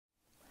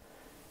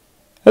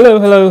Hello,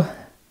 hello.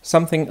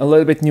 Something a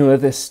little bit newer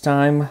this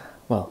time.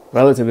 Well,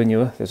 relatively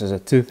newer. This is a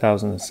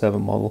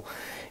 2007 model.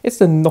 It's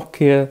the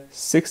Nokia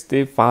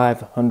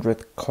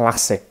 6500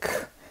 Classic.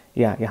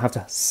 Yeah, you have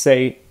to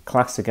say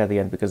Classic at the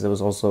end because there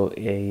was also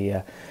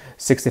a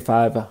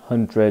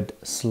 6500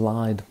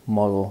 Slide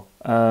model.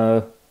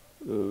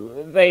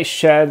 They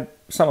shared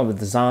some of the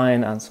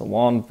design and so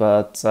on,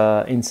 but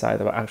inside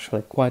they were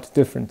actually quite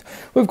different.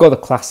 We've got a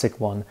Classic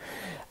one.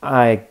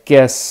 I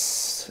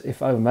guess,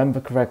 if I remember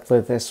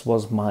correctly, this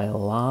was my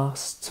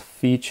last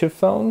feature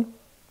phone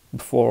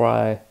before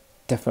I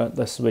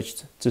definitely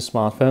switched to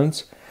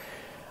smartphones.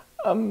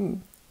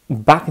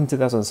 Back in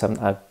 2007,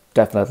 I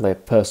definitely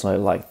personally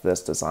liked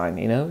this design.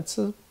 You know, it's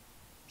a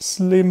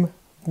slim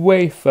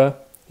wafer.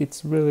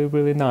 It's really,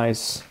 really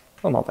nice.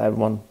 Well, not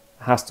everyone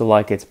has to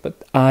like it,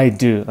 but I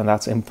do, and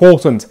that's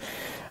important.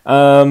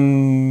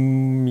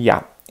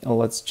 Yeah,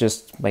 let's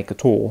just make a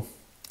tour.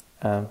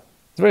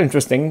 It's very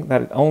interesting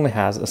that it only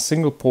has a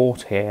single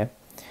port here,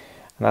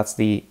 and that's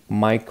the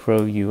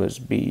micro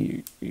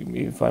USB.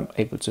 If I'm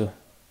able to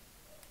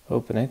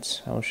open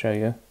it, I'll show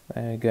you.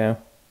 There you go.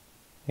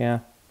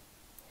 Yeah.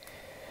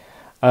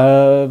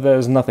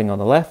 There's nothing on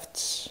the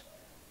left.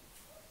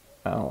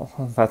 Oh,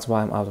 that's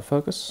why I'm out of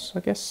focus, I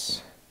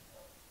guess.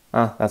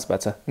 Ah, that's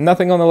better.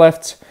 Nothing on the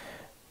left,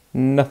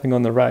 nothing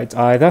on the right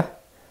either.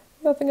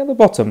 Nothing at the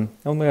bottom,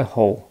 only a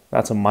hole.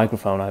 That's a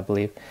microphone, I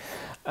believe.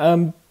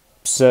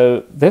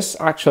 So this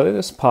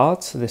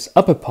part, this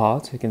upper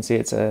part, you can see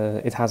it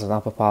has an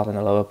upper part and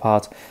a lower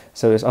part.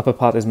 So this upper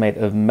part is made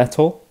of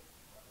metal.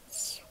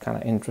 It's kind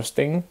of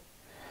interesting.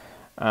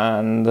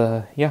 And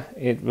yeah,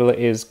 it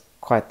really is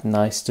quite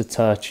nice to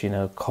touch, you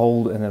know,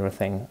 cold and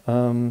everything.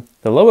 The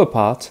lower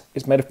part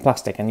is made of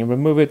plastic, and you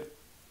remove it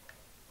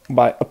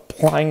by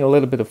applying a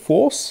little bit of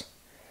force.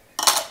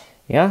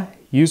 Yeah,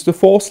 use the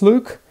force,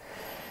 Luke.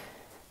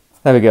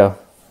 There we go.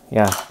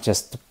 Yeah,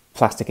 just a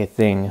plasticky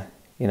thing.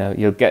 You know,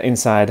 you'll get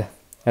inside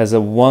as a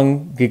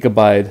 1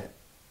 GB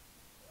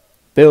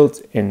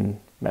built-in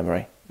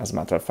memory. As a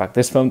matter of fact,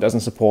 this phone doesn't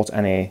support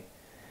any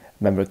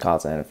memory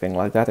cards or anything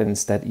like that.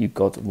 Instead, you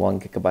got 1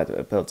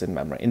 GB built-in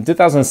memory. In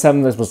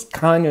 2007, this was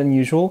kind of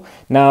unusual.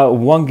 Now,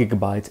 1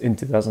 GB in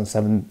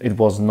 2007, it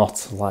was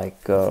not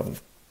like a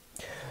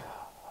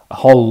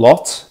whole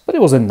lot, but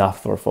it was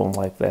enough for a phone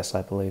like this,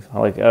 I believe.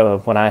 Like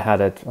when I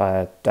had it,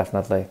 I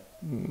definitely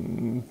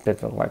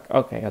did like,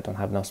 okay, I don't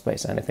have enough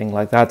space or anything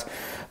like that.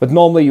 But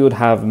normally you would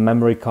have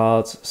memory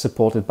cards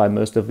supported by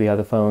most of the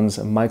other phones,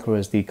 and micro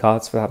SD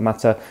cards for that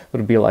matter. It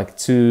would be like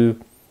 2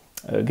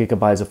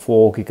 GB or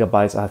 4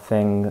 GB, I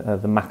think,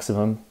 the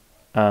maximum,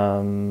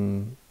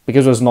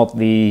 because it was not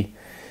the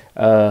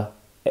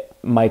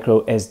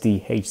micro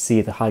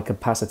SDHC, the high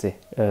capacity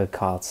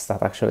cards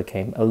that actually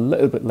came a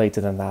little bit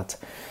later than that.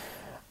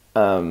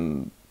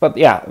 But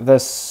yeah,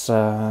 this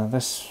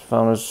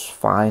phone is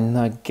fine,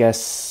 I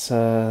guess.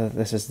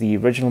 This is the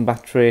original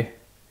battery,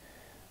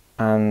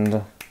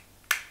 and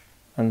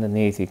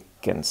underneath you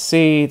can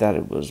see that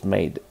it was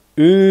made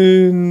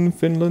in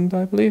Finland,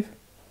 I believe.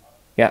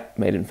 Yeah,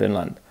 made in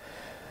Finland.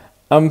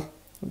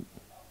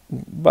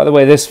 By the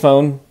way, this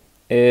phone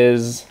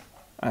is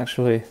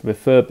actually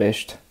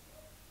refurbished,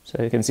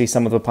 so you can see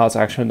some of the parts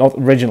are actually not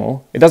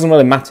original. It doesn't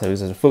really matter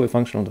because it's a fully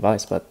functional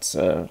device, but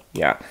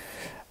yeah.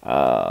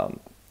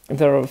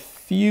 There are a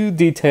few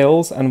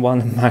details, and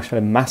one actually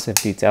a massive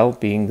detail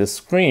being the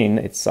screen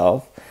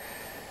itself.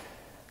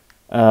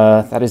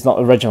 That is not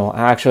original.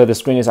 Actually, the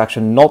screen is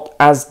actually not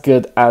as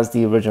good as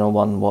the original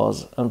one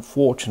was,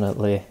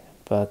 unfortunately,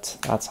 but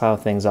that's how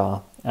things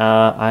are.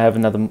 I have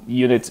another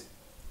unit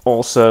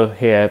also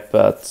here,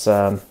 but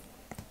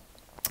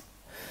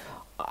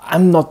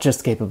I'm not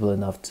just capable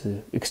enough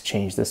to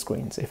exchange the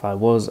screens. If I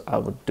was, I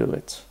would do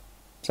it.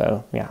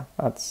 So yeah,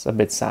 that's a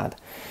bit sad.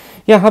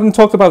 Yeah, I haven't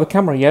talked about the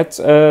camera yet.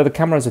 The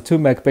camera is a 2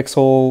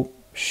 megapixel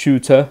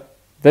shooter.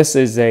 This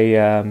is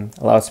a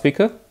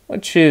loudspeaker,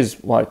 which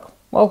is like,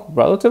 well,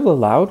 relatively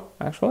loud,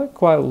 actually,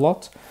 quite a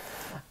lot.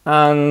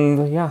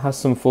 And yeah, has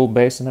some full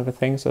bass and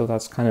everything, so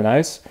that's kind of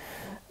nice.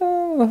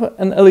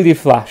 An LED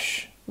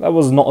flash. That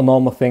was not a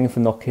normal thing for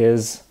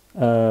Nokias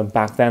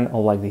back then,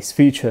 or like these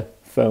feature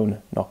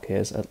phone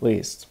Nokias at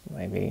least.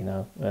 Maybe, you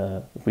know,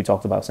 if we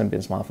talked about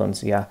Symbian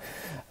smartphones, yeah,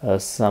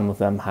 some of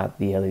them had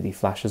the LED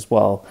flash as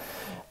well.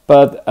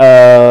 But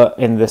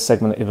in this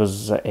segment, it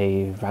was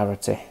a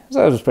rarity,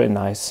 so it was pretty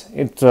nice.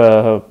 It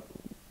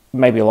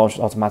maybe launched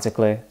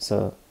automatically,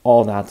 so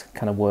all that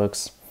kind of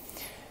works.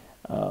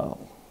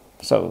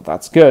 So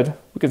that's good.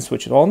 We can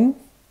switch it on.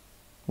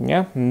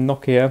 Yeah,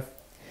 Nokia.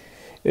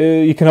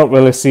 You cannot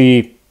really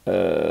see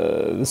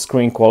the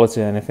screen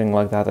quality or anything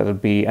like that. It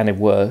would be any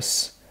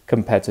worse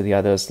compared to the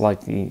others,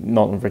 like the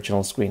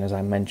non-original screen, as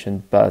I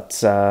mentioned.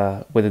 But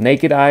with the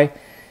naked eye,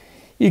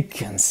 you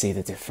can see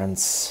the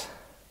difference.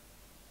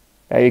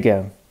 There you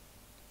go.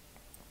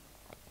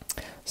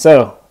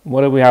 So,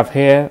 what do we have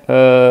here?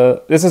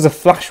 This is a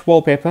Flash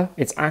wallpaper.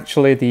 It's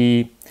actually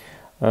the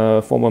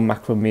former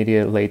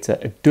Macromedia, later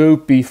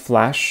Adobe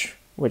Flash,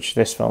 which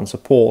this phone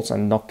supports,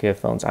 and Nokia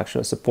phones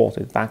actually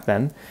supported back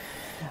then.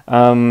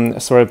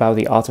 Sorry about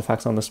the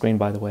artifacts on the screen,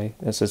 by the way.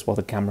 This is what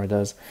the camera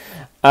does.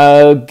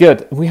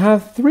 Good. We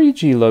have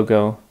 3G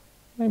logo.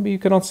 Maybe you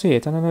cannot see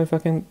it. I don't know if I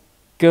can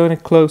go any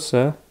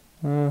closer.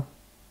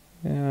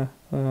 Yeah.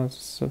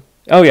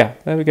 Oh yeah,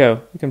 there we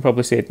go. You can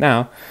probably see it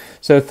now.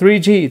 So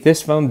 3G,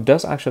 this phone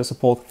does actually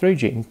support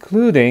 3G,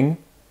 including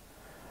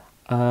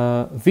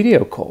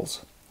video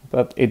calls,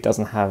 but it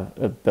doesn't have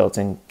a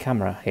built-in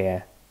camera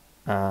here.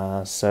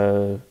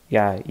 So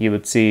yeah, you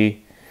would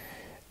see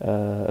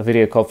a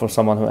video call from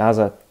someone who has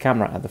a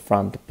camera at the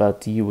front,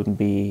 but you wouldn't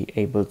be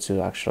able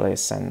to actually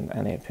send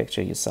any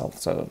picture yourself.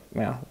 So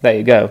yeah, there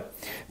you go.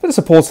 But it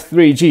supports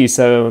 3G,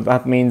 so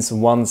that means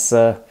once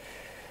the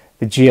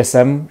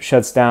GSM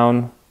shuts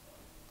down,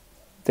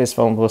 this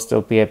phone will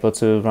still be able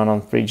to run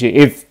on 3G,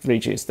 if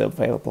 3G is still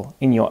available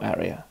in your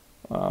area,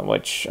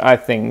 which I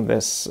think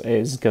this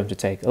is going to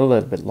take a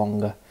little bit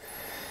longer.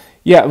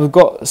 Yeah, we've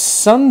got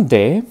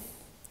Sunday,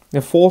 the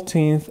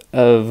 14th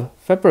of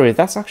February.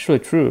 That's actually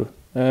true.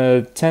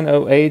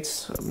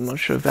 10:08. I'm not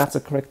sure if that's the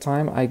correct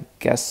time. I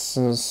guess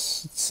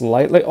it's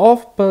slightly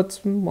off,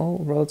 but well,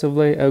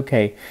 relatively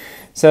okay.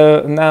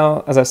 So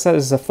now, as I said,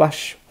 it's a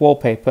flash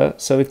wallpaper,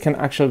 so it can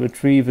actually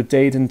retrieve the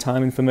date and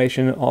time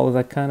information, all of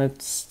that kind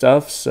of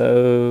stuff.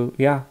 So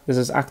yeah, this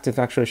is active.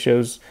 Actually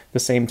shows the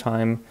same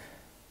time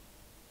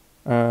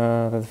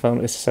that the phone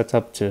is set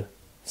up to.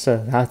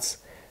 So that's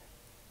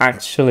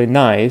actually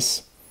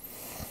nice.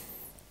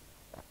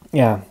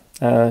 Yeah,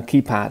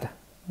 keypad.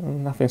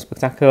 Nothing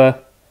spectacular.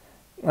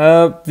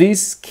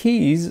 These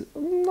keys,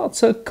 not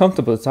so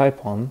comfortable to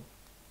type on,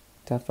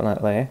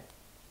 definitely.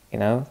 You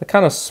know, they're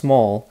kind of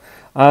small.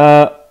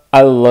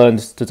 I learned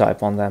to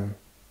type on them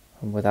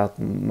without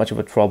much of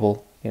a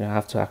trouble. You know,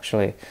 have to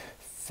actually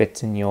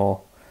fit in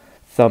your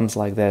thumbs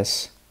like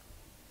this.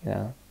 You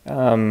know,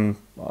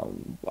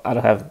 I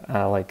don't have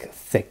like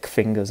thick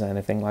fingers or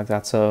anything like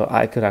that, so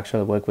I could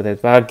actually work with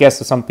it. But I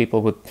guess some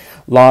people with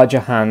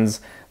larger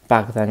hands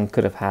back then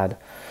could have had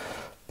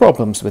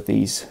problems with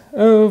these.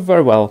 Oh,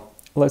 very well.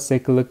 Let's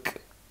take a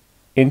look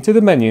into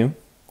the menu.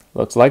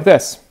 Looks like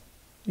this.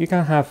 You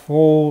can have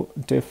 4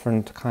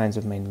 different kinds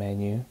of main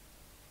menu.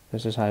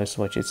 This is how you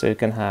switch it. So you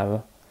can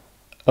have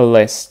a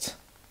list,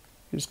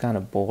 which is kind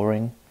of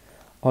boring,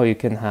 or you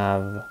can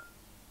have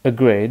a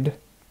grid.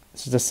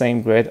 This is the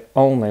same grid,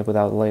 only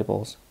without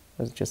labels.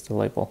 It's just a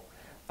label.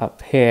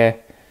 Up here,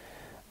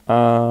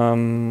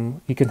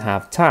 you can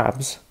have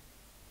tabs,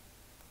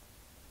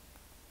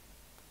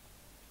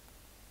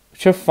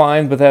 which are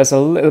fine, but there's a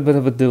little bit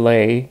of a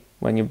delay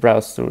when you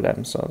browse through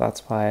them, so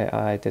that's why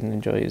I didn't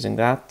enjoy using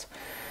that.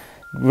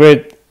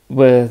 Grid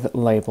with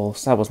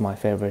labels, that was my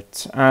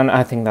favorite, and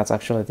I think that's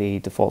actually the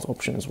default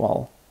option as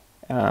well.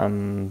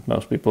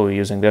 Most people are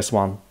using this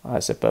one, I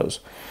suppose.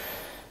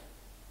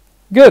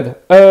 Good.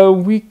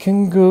 We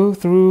can go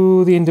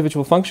through the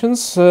individual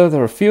functions. There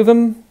are a few of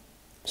them.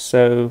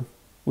 So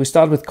we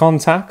start with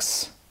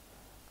contacts.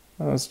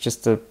 It's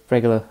just a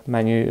regular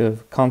menu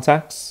of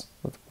contacts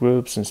with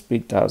groups and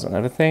speed dials and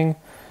everything.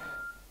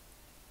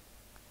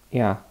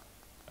 Yeah,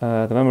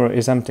 the memory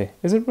is empty.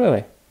 Is it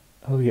really?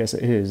 Oh yes,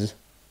 it is.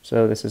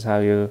 So this is how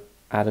you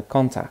add a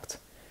contact.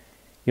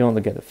 You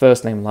only get the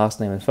first name, last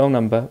name and phone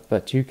number,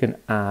 but you can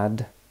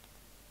add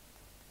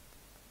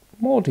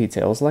more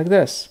details like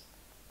this.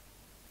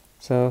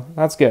 So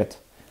that's good.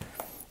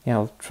 Yeah,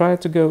 I'll try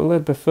to go a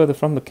little bit further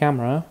from the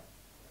camera,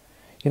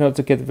 you know,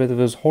 to get rid of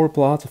those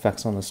horrible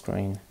artifacts on the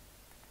screen.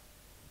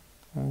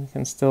 And you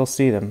can still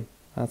see them.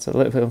 That's a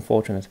little bit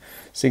unfortunate.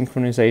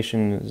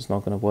 Synchronization is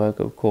not going to work,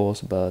 of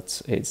course,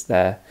 but it's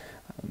there.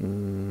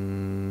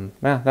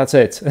 Yeah, that's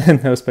it.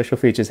 No special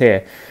features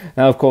here.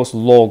 Now, of course,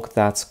 log,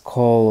 that's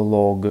call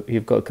log.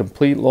 You've got a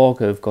complete log,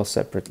 you've got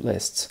separate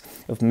lists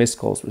of missed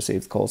calls,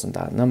 received calls, and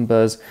dial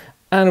numbers.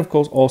 And, of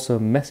course, also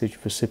message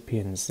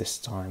recipients this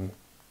time.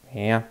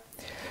 Yeah.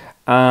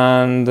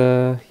 And,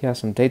 yeah,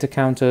 some data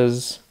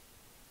counters.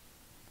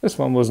 This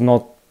one was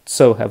not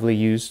so heavily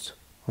used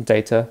on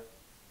data.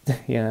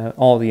 You know,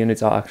 all the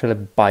units are actually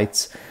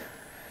bytes.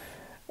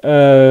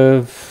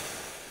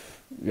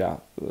 Yeah,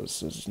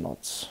 this is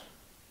not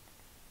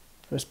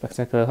very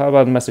spectacular. How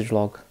about message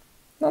log?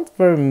 Not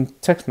very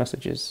text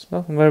messages.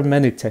 Not very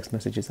many text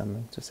messages, I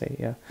meant to say,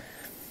 yeah,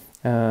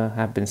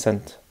 have been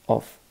sent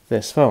off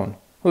this phone.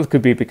 Well, it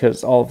could be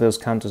because all of those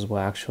counters were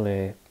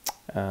actually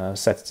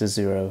set to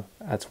 0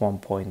 at one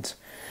point.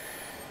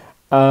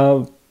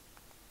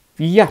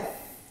 Yeah,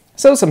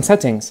 so some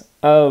settings.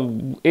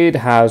 It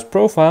has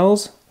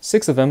profiles,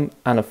 6 of them,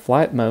 and a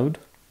flight mode.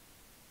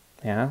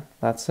 Yeah,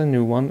 that's a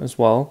new one as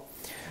well.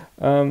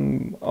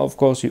 Of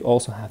course, you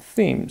also have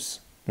themes.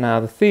 Now,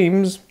 the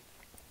themes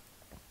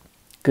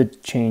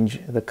could change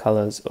the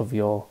colors of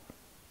your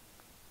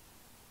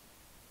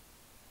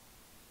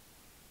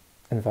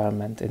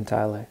environment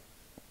entirely.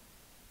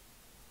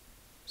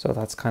 So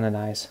that's kind of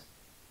nice.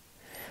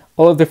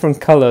 All of different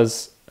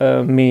colors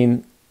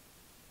mean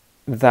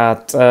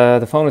that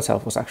the phone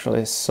itself was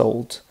actually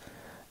sold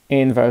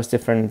in various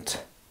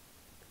different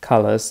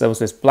colors. There was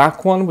this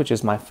black one, which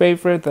is my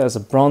favorite. There's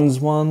a bronze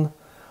one,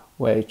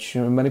 which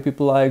many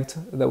people liked.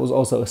 There was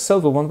also a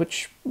silver one,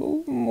 which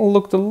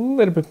looked a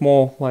little bit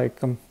more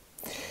like,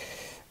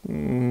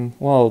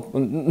 well,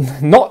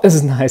 not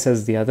as nice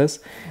as the others.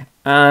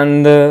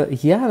 And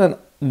yeah,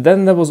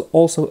 then there was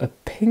also a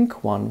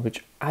pink one,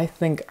 which I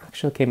think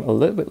actually came a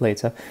little bit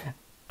later.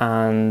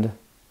 And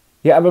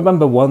yeah, I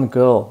remember one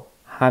girl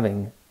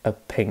having a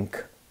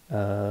pink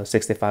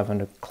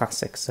 6500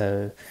 Classic.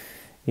 So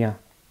yeah,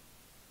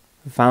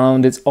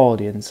 found its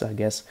audience, I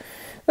guess.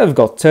 Then we've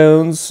got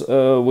tones,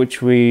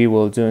 which we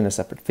will do in a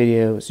separate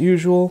video as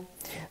usual.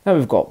 Now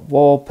we've got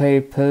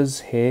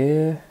wallpapers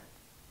here.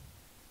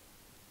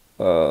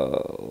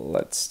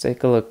 Let's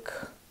take a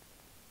look.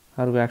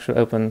 How do we actually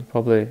open?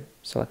 Probably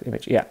select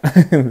image. Yeah,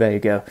 there you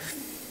go.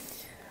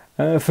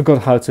 I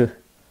forgot how to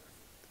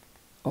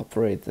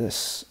operate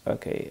this.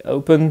 Okay,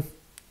 open.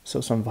 So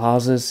some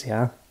vases,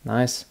 yeah,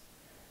 nice.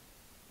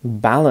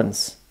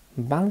 Balance.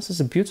 Balance is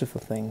a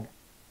beautiful thing.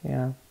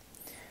 Yeah.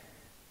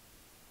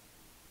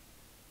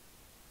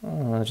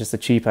 Oh, just a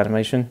cheap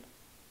animation.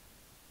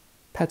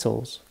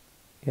 Petals.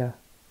 Yeah.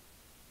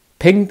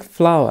 Pink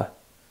flower.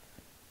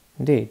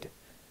 Indeed.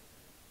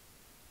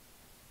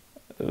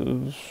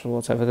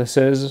 Whatever this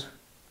is.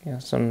 Yeah,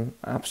 some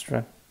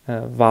abstract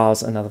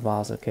vase, another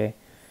vase, okay.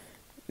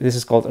 This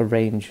is called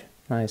arrange.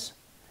 Nice.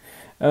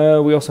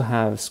 We also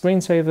have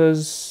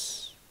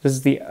screensavers. This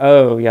is the,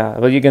 oh yeah,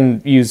 but you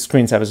can use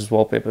screensavers as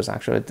wallpapers,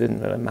 actually, it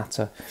didn't really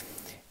matter.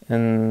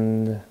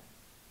 And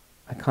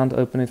I can't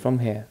open it from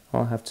here.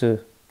 I'll have to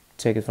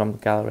take it from the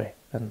gallery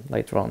and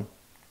later on.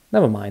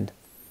 Never mind.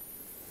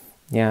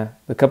 Yeah,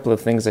 a couple of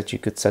things that you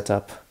could set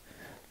up.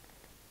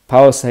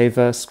 Power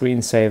saver,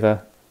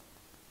 screensaver,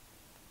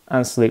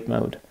 and sleep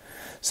mode.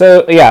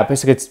 So yeah,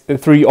 basically it's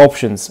three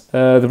options.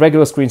 The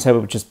regular screensaver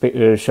would just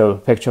show a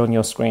picture on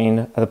your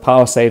screen. The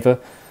power saver,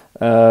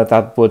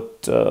 that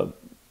would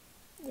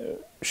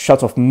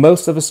shut off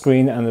most of the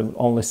screen and it would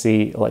only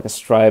see like a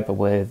stripe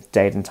with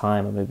date and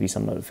time or maybe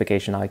some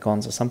notification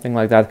icons or something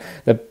like that.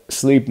 The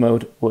sleep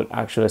mode would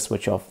actually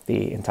switch off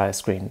the entire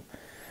screen.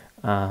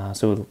 So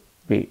we'll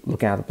be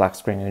looking at the black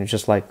screen, and it's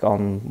just like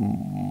on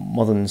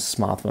modern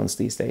smartphones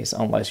these days,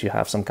 unless you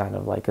have some kind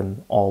of like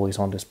an always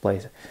on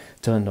display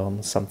turned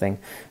on something.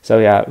 So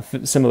yeah,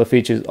 similar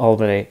features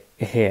already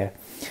here.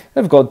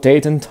 We've got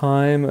date and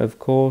time, of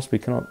course. We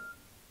cannot,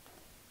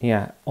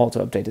 yeah,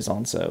 auto update is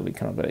on, so we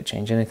cannot really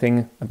change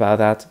anything about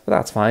that, but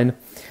that's fine.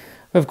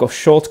 We've got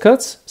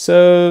shortcuts.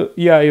 So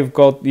yeah, you've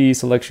got the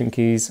selection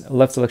keys,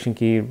 left selection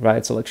key,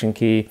 right selection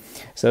key.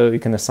 So you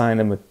can assign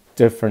them with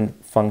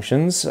different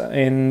functions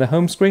in the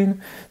home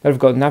screen. Then we've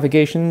got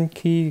navigation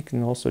key. You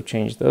can also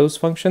change those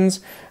functions.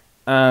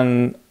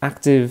 And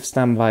active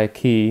standby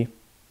key.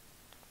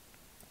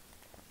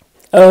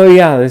 Oh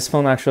yeah, this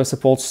phone actually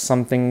supports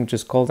something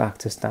just called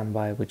active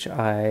standby, which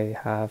I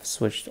have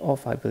switched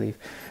off, I believe.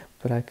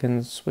 But I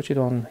can switch it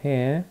on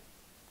here.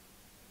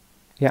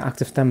 Yeah,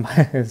 active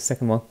standby is the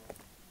second one.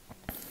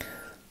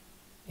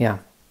 Yeah.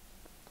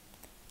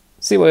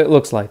 See what it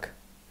looks like.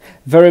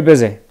 Very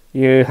busy.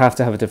 You have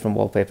to have a different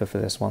wallpaper for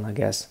this one, I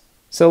guess.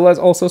 So let's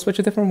also switch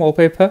a different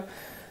wallpaper.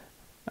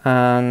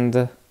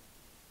 And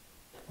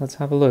let's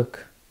have a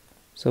look.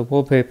 So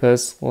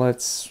wallpapers,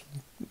 let's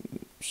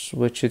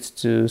switch it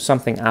to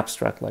something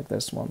abstract like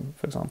this one.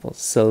 For example,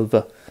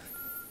 silver.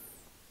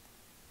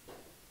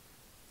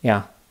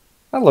 Yeah,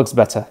 that looks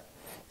better.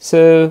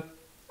 So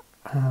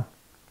there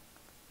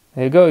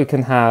you go. You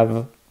can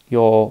have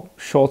your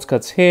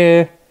shortcuts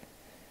here.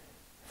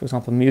 For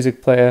example,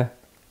 music player,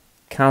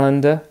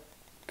 calendar.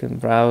 You can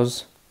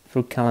browse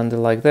through calendar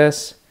like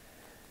this.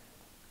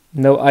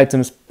 No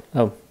items.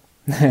 Oh,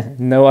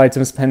 no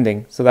items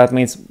pending. So that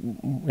means,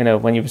 you know,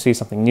 when you receive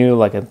something new,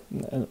 like an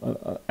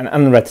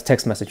unread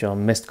text message or a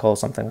missed call,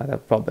 something like that,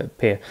 will probably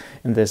appear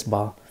in this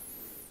bar.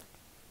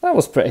 That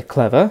was pretty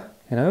clever,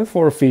 you know,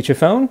 for a feature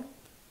phone.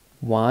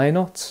 Why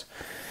not?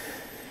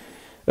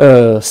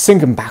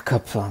 Sync and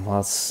backup. Well,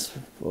 it's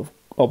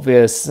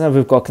obvious.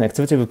 We've got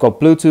connectivity. We've got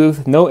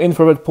Bluetooth. No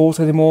infrared port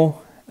anymore.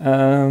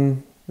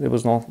 It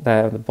was not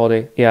there on the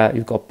body. Yeah,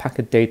 you've got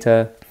packet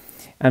data.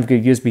 And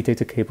we've got USB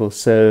data cable,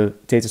 so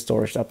data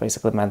storage. That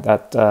basically meant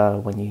that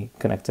when you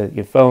connected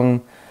your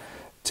phone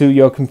to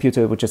your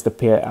computer, it would just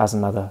appear as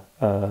another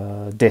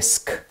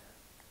disk,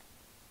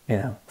 you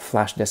know,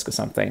 flash disk or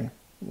something,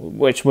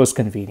 which was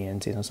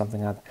convenient, you know,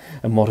 something that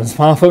a modern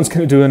smartphone's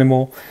going to do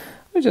anymore,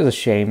 which is a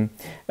shame.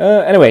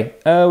 Anyway,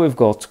 we've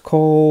got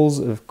calls,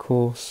 of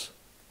course.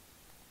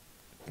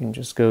 You can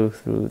just go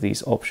through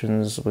these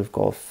options. We've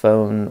got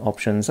phone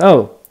options.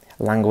 Oh,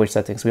 language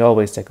settings. We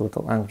always take a look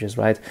at languages,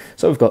 right?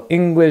 So we've got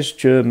English,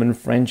 German,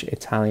 French,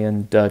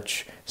 Italian,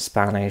 Dutch,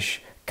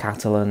 Spanish,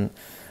 Catalan,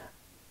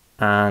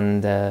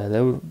 and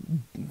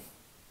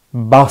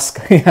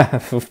Basque. Yeah, I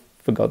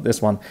forgot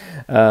this one.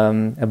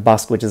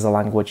 Basque, which is a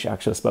language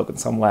actually spoken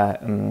somewhere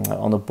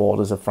on the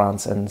borders of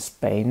France and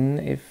Spain,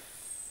 if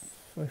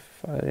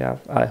yeah,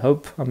 I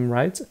hope I'm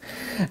right.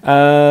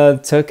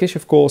 Turkish,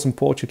 of course, and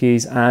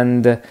Portuguese,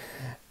 and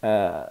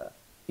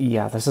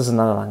yeah, this is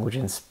another language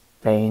in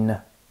Spain.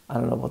 I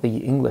don't know what the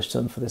English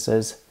term for this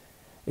is.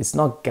 It's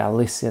not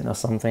Galician or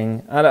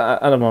something. I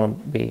don't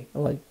want to be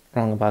like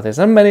wrong about this.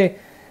 And many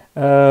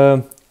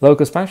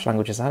local Spanish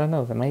languages, I don't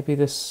know. That maybe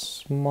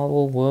this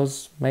model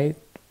was made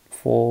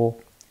for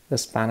the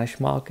Spanish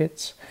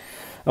markets.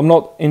 I'm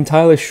not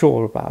entirely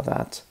sure about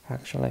that,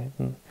 actually.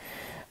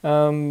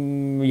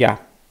 Yeah,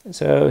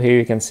 so here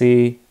you can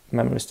see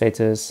memory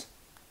status,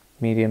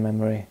 media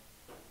memory.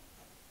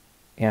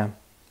 Yeah,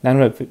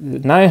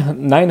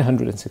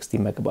 960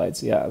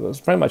 megabytes. Yeah, it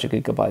was pretty much a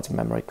gigabyte of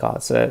memory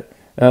card. So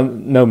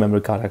no memory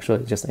card,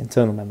 actually, just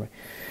internal memory.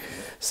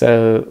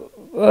 So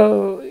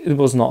it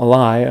was not a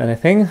lie or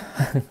anything.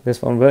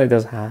 This one really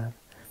does have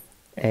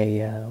a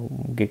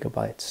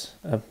gigabyte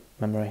of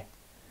memory.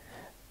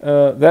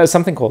 There's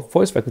something called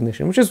voice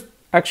recognition, which is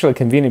actually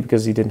convenient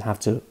because you didn't have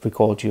to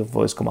record your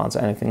voice commands or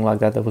anything like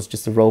that. There was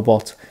just a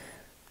robot.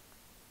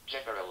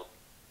 General.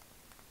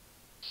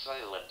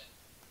 Silent.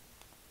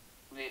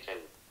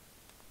 Meeting.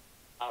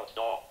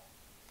 Outdoor.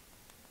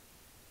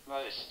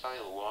 Mouse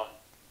style 1.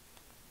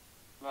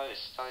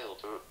 Mouse style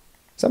 2.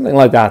 Something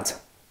like that.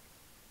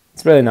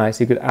 It's really nice.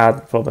 You could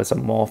add probably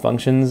some more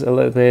functions a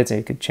little bit.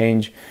 You could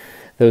change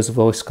those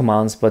voice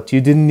commands, but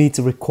you didn't need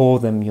to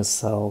record them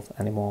yourself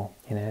anymore.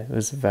 You know, it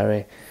was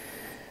very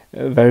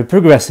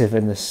progressive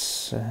in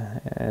this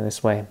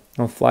way.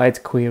 On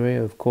flight query,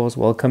 of course,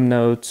 welcome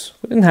notes.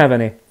 We didn't have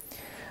any.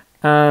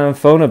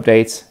 Phone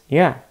updates.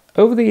 Yeah,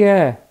 over the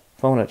air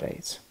phone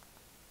updates.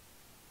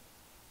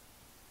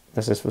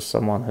 This is for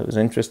someone who's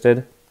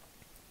interested.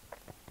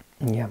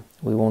 Yeah,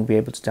 we won't be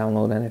able to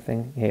download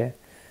anything here.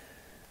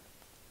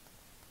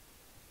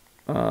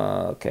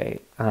 Okay,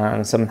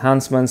 and some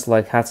enhancements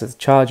like handset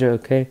charger,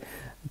 okay,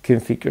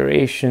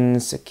 configuration,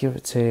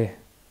 security,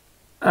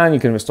 and you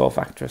can restore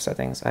factory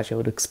settings as you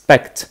would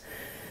expect.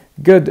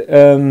 Good.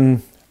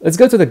 Let's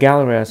go to the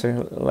gallery.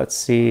 So let's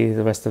see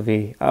the rest of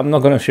the. I'm not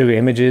going to show you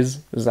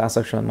images. That's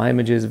actually my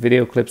images.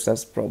 Video clips.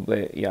 That's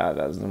probably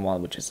that's the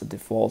one which is the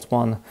default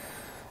one. I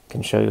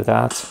can show you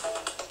that.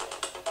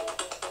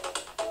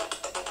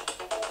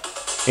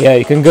 Yeah,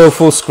 you can go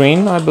full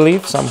screen, I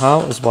believe,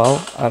 somehow as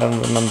well. I don't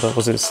remember,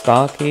 was it a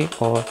star key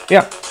or...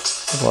 Yeah,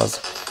 it was.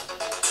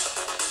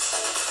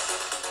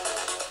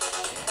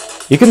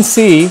 You can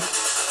see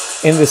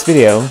in this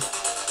video...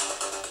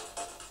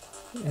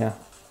 Yeah,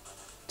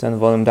 turn the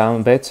volume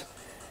down a bit.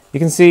 You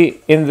can see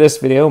in this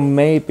video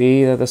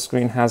maybe that the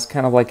screen has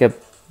kind of like a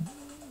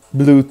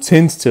blue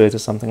tint to it or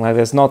something like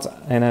that. It's not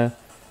in a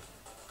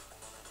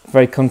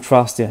very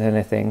contrasty or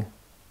anything.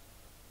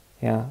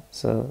 Yeah,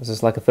 so this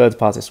is like a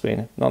third-party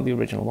screen, not the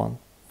original one.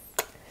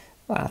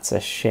 That's a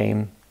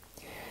shame.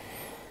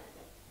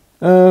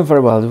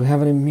 Very well, do we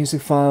have any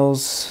music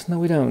files? No,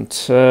 we don't.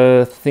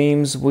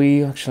 Themes,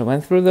 we actually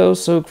went through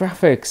those. So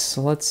graphics,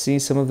 let's see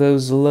some of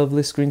those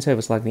lovely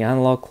screensavers, like the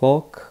analog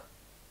clock.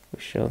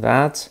 We show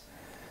that.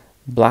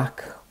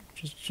 Black,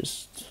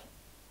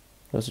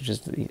 those are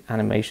just the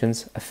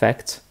animations,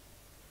 effect.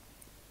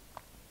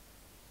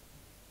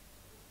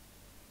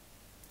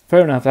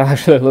 Fair enough, that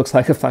actually looks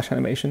like a flash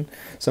animation.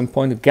 Some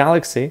pointed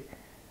galaxy.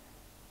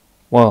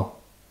 Well,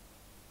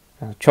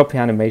 choppy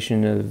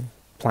animation of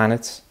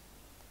planets.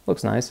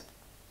 Looks nice.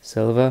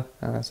 Silver,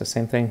 that's the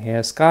same thing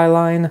here.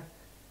 Skyline.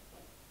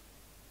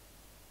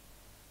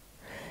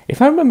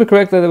 If I remember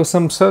correctly, there were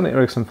some Sony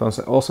Ericsson phones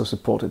that also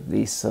supported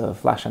these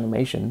flash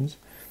animations.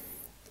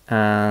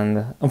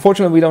 And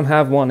unfortunately, we don't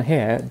have one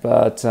here,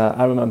 but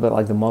I remember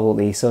like the model,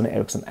 the Sony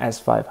Ericsson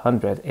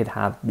S500, it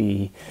had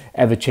the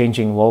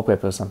ever-changing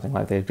wallpaper or something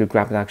like that. You could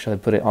grab it, actually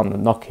put it on the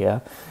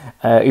Nokia.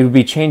 It would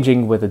be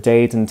changing with the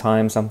date and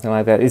time, something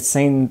like that. It's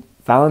St.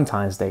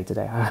 Valentine's Day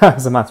today.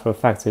 As a matter of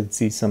fact, you'd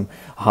see some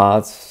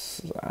hearts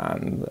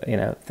and, you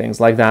know, things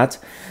like that.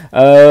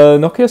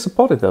 Nokia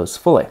supported those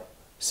fully.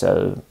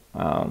 So,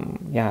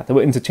 yeah, they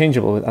were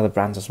interchangeable with other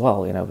brands as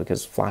well, you know,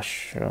 because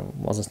flash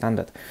was a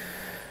standard.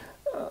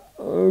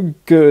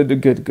 Good.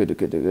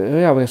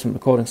 Yeah, we have some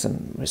recordings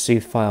and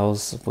received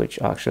files, which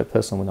are actually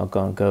personal. We're not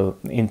going to go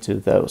into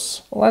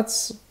those.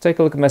 Let's take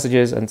a look at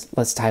messages and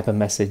let's type a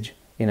message,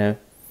 you know.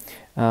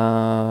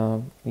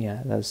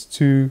 Yeah, there's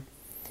two.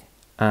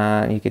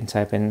 And you can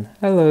type in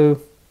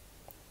hello.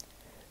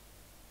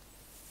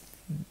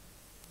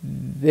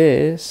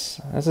 This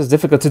is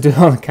difficult to do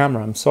on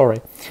camera, I'm sorry.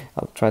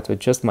 I'll try to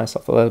adjust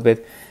myself a little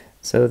bit.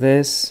 So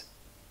this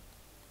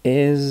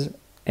is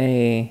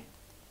a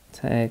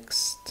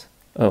text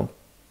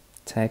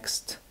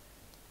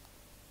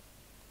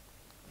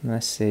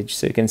message.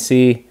 So you can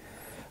see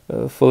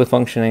fully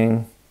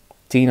functioning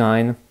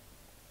T9.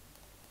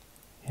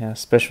 Yeah,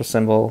 special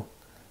symbol.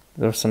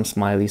 There are some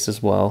smileys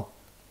as well.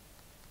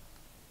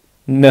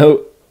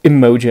 No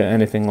emoji or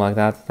anything like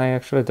that. They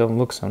actually don't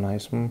look so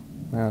nice.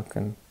 I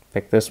can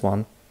pick this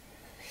one.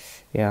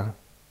 Yeah.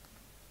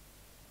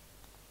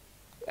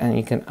 And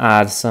you can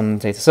add some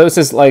data. So this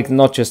is like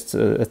not just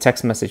a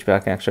text message, but I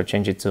can actually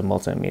change it to a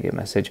multimedia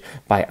message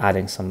by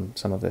adding some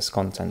of this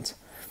content.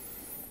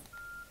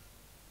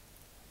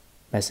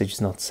 Message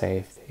is not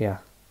saved. Yeah.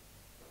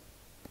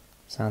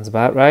 Sounds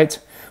about right.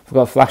 We've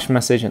got a flash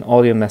message, an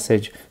audio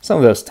message, some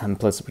of those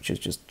templates, which is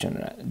just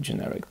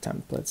generic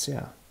templates.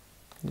 Yeah.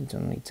 you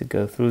don't need to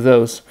go through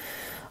those.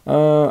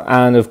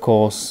 And of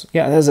course,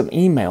 yeah, there's an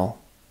email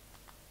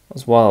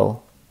as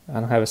well. I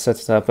don't have it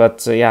set up,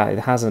 but yeah, it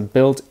has a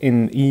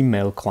built-in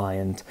email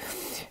client.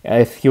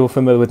 If you're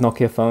familiar with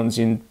Nokia phones,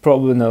 you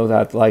probably know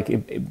that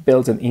like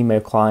built-in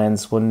email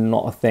clients were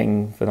not a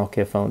thing for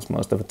Nokia phones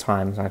most of the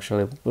time.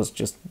 Actually, it was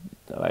just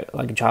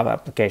like a Java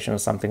application or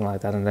something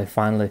like that, and they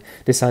finally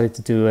decided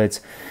to do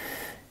it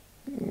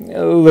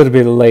a little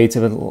bit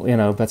later, but you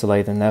know, better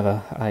late than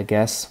never, I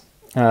guess.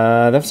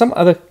 There's some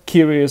other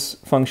curious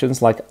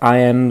functions like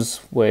IMs,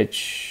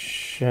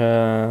 which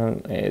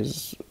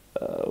is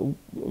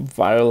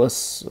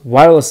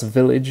wireless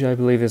village. I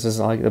believe this is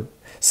like the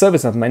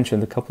service I've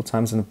mentioned a couple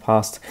times in the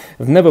past.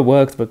 It's never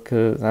worked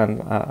because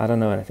and I don't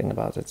know anything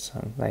about it.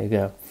 So there you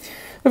go.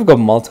 We've got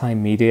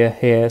multimedia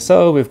here.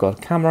 So we've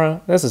got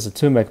camera. This is a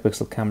 2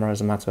 megapixel camera.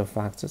 As a matter of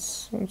fact,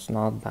 it's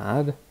not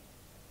bad.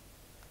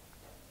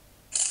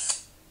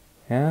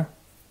 Yeah.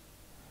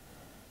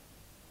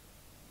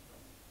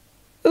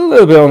 A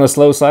little bit on the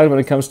slow side when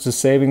it comes to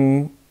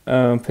saving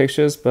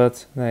pictures,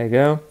 but there you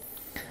go.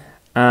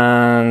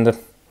 And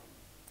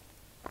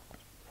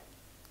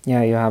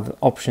yeah, you have the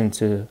option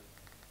to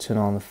turn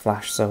on the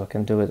flash, so I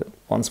can do it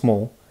once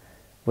more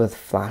with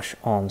flash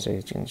on, so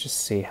you can just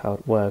see how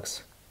it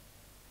works.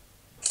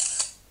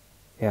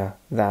 Yeah,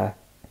 there.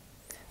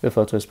 The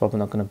photo is probably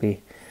not going to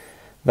be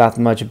that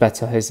much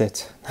better, is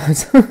it?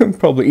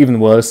 Probably even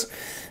worse.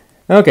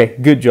 Okay,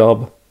 good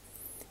job.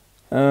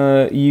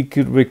 You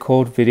could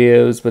record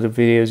videos, but the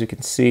videos you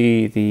can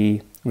see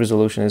the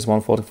resolution is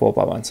 144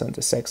 by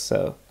 176,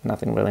 so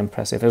nothing really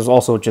impressive. It was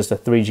also just a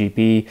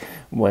 3GP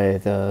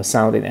with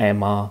sound in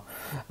AMR.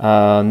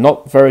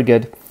 Not very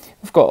good.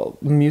 I've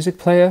got music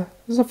player.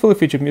 This is a fully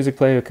featured music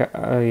player.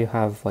 You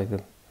have like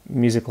the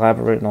music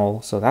library and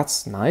all, so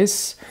that's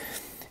nice.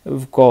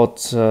 We've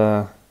got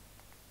a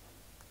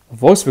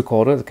voice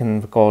recorder that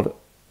can record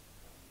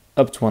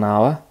up to an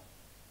hour.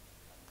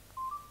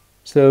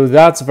 So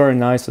that's very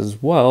nice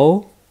as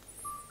well.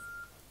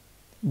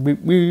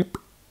 Beep, beep.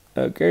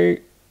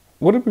 Okay,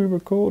 what did we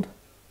record?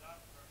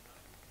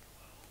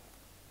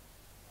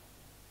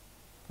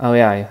 Oh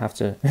yeah, you have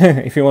to,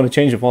 if you want to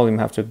change the volume, you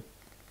have to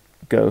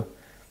go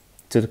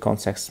to the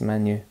context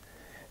menu.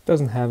 It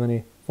doesn't have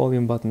any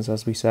volume buttons,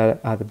 as we said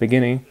at the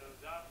beginning.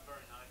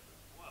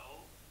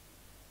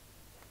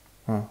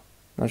 Oh,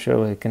 not sure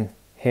whether you can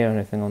hear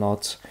anything or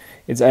not.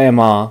 It's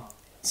AMR,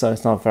 so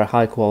it's not very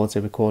high quality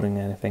recording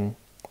anything,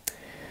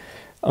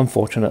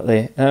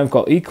 unfortunately. And I've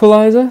got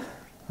equalizer.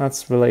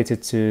 That's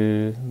related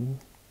to,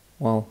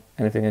 well,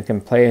 anything that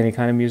can play any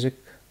kind of music.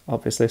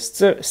 Obviously,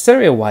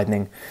 stereo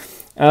widening.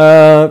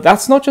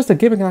 That's not just a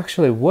gimmick, it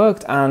actually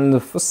worked,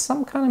 and for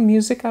some kind of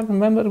music I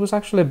remember it was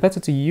actually better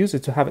to use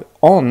it, to have it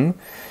on,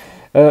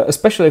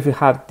 especially if you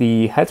had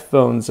the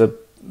headphones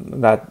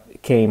that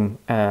came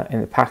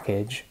in the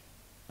package.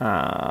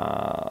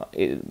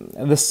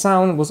 The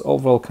sound was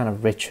overall kind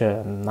of richer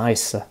and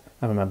nicer,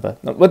 I remember.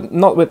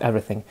 Not with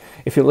everything.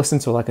 If you listen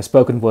to like a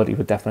spoken word, you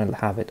would definitely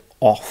have it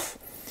off.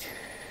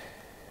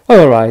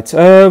 Alright,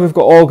 we've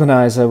got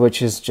organizer,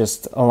 which is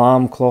just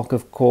alarm clock,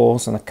 of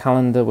course, and a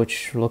calendar,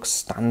 which looks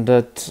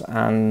standard,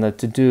 and the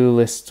to-do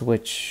list,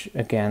 which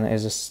again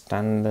is a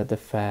standard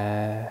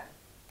affair,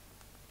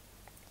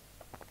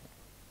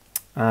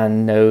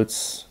 and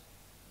notes.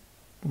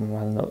 I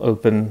don't know,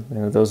 open, you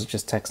know, those are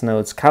just text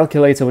notes.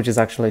 Calculator, which is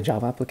actually a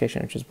Java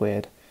application, which is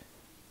weird.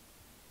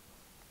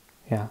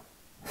 Yeah,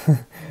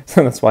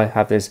 so that's why I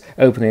have this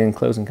opening and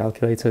closing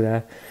calculator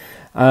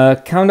there.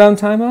 Countdown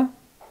timer.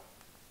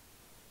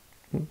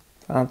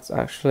 That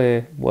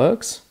actually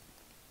works.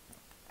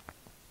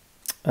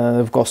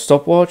 We've got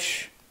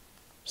stopwatch,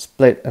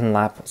 split and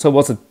lap. So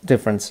what's the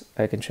difference?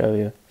 I can show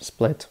you.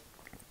 Split.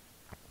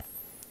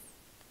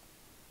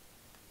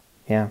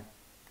 Yeah.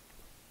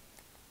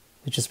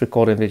 You just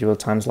record individual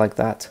times like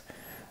that.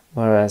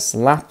 Whereas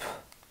lap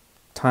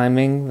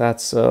timing,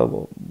 that's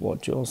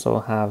what you also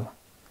have.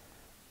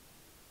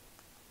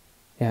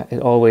 Yeah,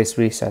 it always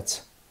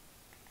resets.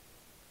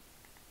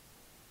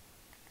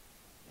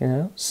 You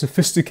know,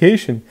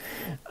 sophistication.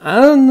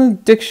 And the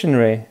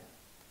dictionary.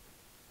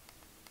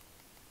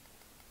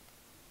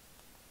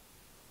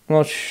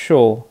 Not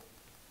sure.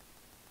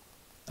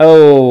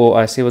 Oh,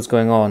 I see what's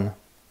going on.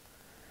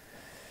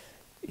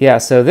 Yeah,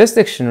 so this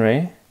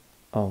dictionary.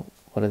 Oh,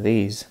 what are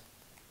these?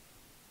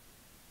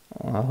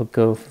 I'll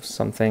go for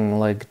something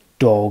like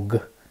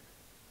dog.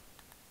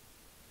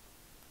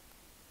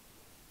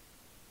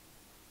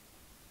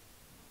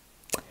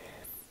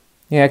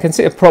 Yeah, I can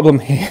see a problem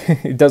here.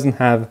 It doesn't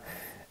have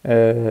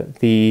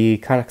the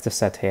character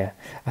set here.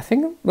 I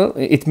think, well,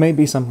 it may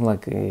be something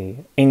like a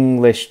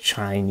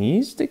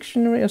English-Chinese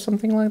dictionary or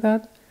something like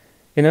that.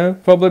 You know,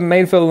 probably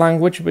made for a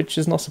language which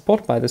is not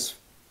supported by this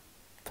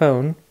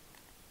phone.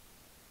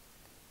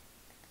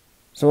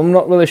 So I'm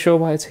not really sure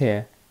why it's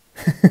here.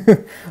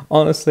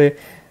 Honestly,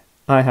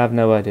 I have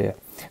no idea.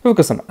 We've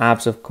got some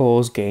apps, of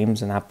course,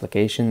 games and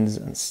applications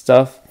and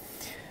stuff.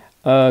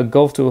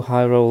 Golf 2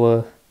 High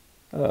Roller.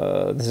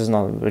 This is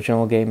not an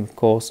original game, of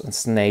course, and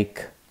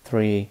Snake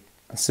 3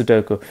 and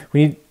Sudoku.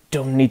 We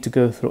don't need to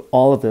go through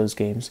all of those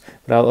games,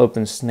 but I'll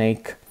open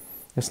Snake.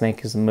 The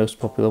Snake is the most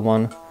popular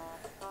one.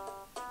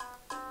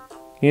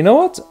 You know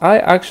what? I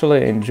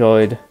actually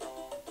enjoyed...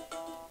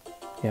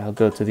 Yeah, I'll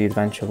go to the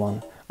adventure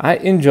one. I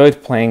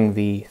enjoyed playing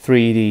the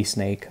 3D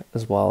Snake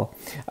as well.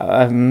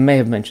 I may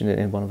have mentioned it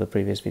in one of the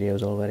previous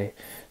videos already.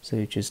 So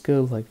you just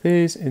go like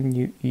this and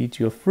you eat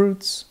your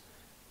fruits.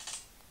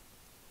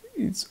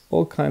 It's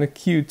all kind of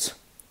cute.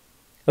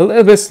 A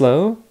little bit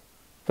slow,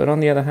 but on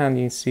the other hand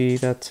you see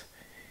that...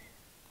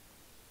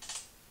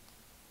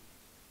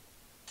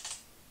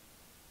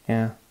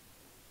 Yeah.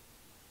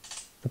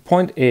 The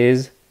point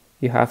is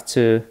you have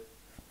to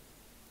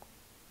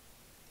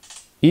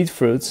eat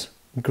fruits,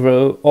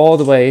 grow all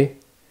the way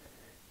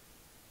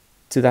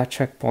to that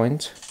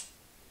checkpoint,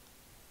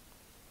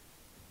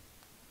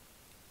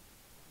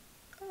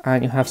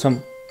 and you have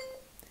some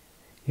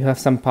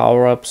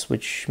power-ups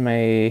which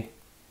may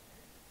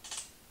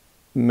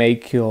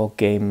make your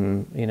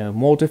game, you know,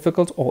 more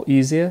difficult or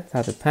easier.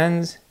 That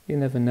depends. You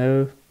never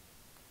know.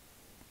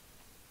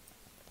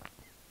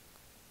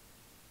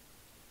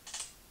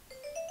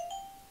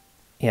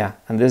 Yeah,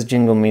 and this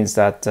jingle means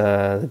that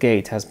the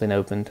gate has been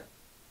opened.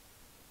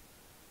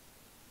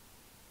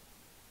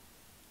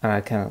 And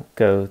I can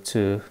go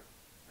to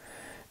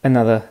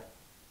another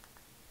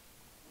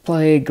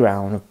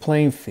playground, or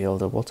playing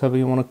field, or whatever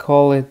you want to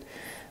call it.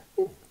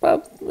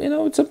 But, you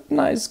know, it's a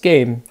nice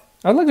game.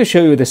 I'd like to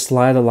show you the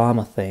Slider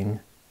Llama thing.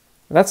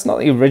 That's not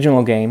the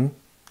original game.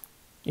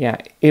 Yeah,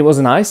 it was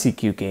an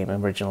ICQ game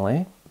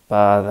originally,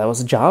 but there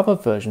was a Java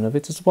version of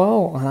it as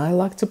well, and I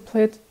like to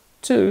play it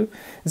too.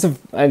 It's,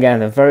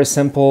 again, a very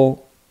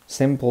simplistic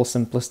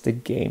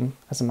game,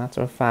 as a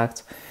matter of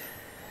fact.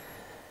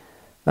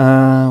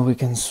 We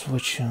can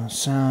switch on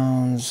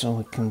sounds, or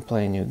we can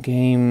play a new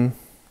game.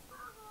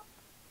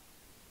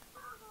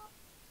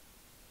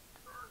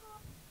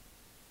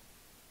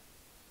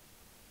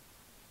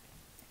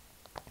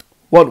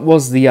 What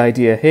was the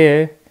idea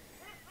here?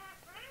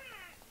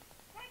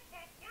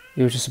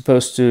 You were just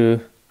supposed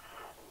to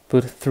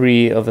put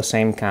 3 of the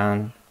same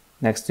kind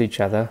next to each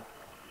other.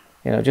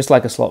 You know, just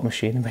like a slot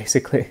machine,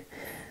 basically.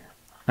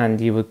 And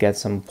you would get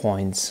some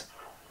points.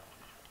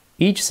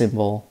 Each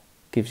symbol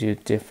gives you a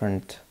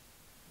different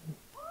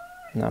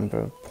number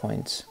of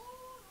points.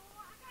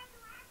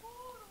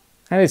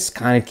 And it's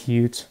kind of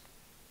cute.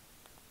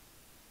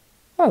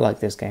 I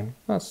like this game.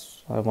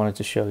 That's what I wanted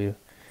to show you.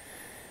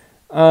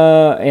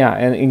 Yeah,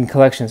 and in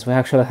collections, we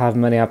actually have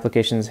many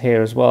applications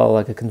here as well,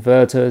 like a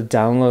converter,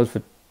 download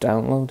for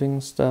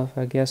downloading stuff,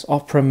 I guess.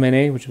 Opera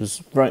Mini, which was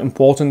very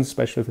important,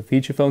 especially for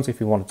feature phones, if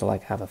you wanted to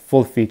like have a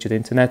full-featured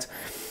internet.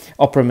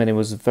 Opera Mini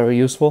was very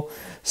useful.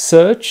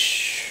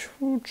 Search,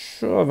 which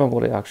I don't know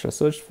what it actually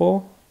searched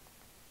for.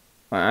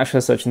 I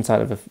actually searched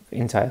inside of an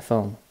entire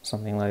film,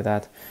 something like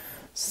that.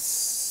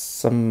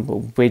 Some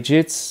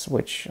widgets,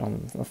 which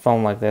on a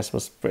phone like this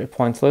was pretty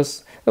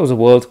pointless. There was a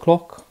world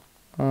clock.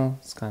 Oh,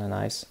 it's kind of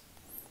nice.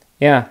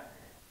 Yeah,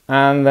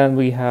 and then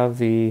we have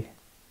the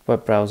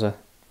web browser.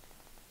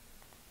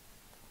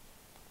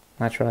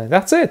 Naturally,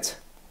 that's it.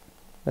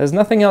 There's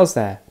nothing else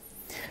there.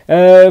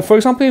 For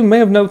example, you may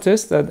have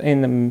noticed that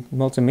in the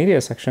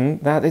multimedia section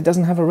that it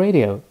doesn't have a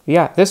radio.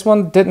 Yeah, this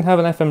one didn't have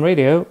an FM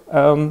radio,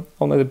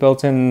 only the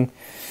built-in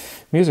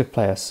music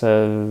player.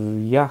 So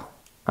yeah,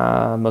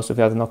 most of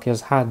the other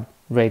Nokias had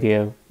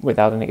radio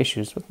without any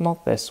issues, but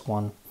not this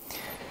one.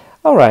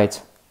 All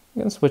right.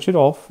 I'm going to switch it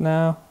off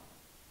now.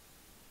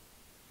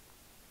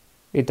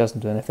 It doesn't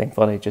do anything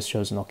funny, it just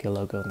shows a Nokia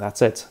logo and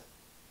that's it.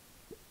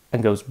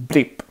 And goes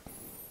bleep.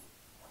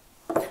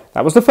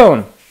 That was the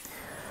phone.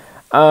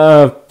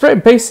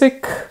 Pretty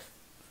basic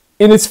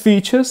in its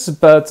features,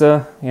 but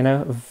you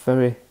know,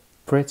 very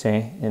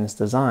pretty in its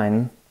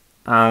design.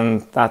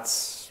 And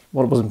that's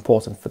what was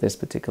important for this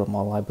particular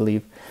model, I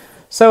believe.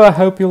 So I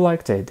hope you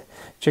liked it.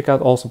 Check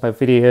out also my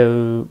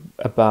video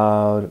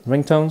about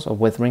ringtones, or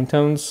with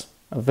ringtones,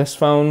 of this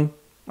phone.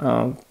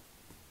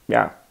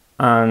 Yeah,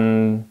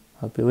 and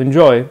hope you'll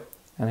enjoy,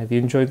 and if you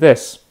enjoyed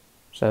this,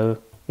 so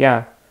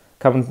yeah,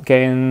 come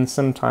again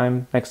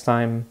sometime next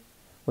time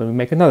when we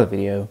make another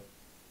video.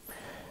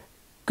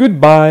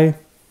 Goodbye.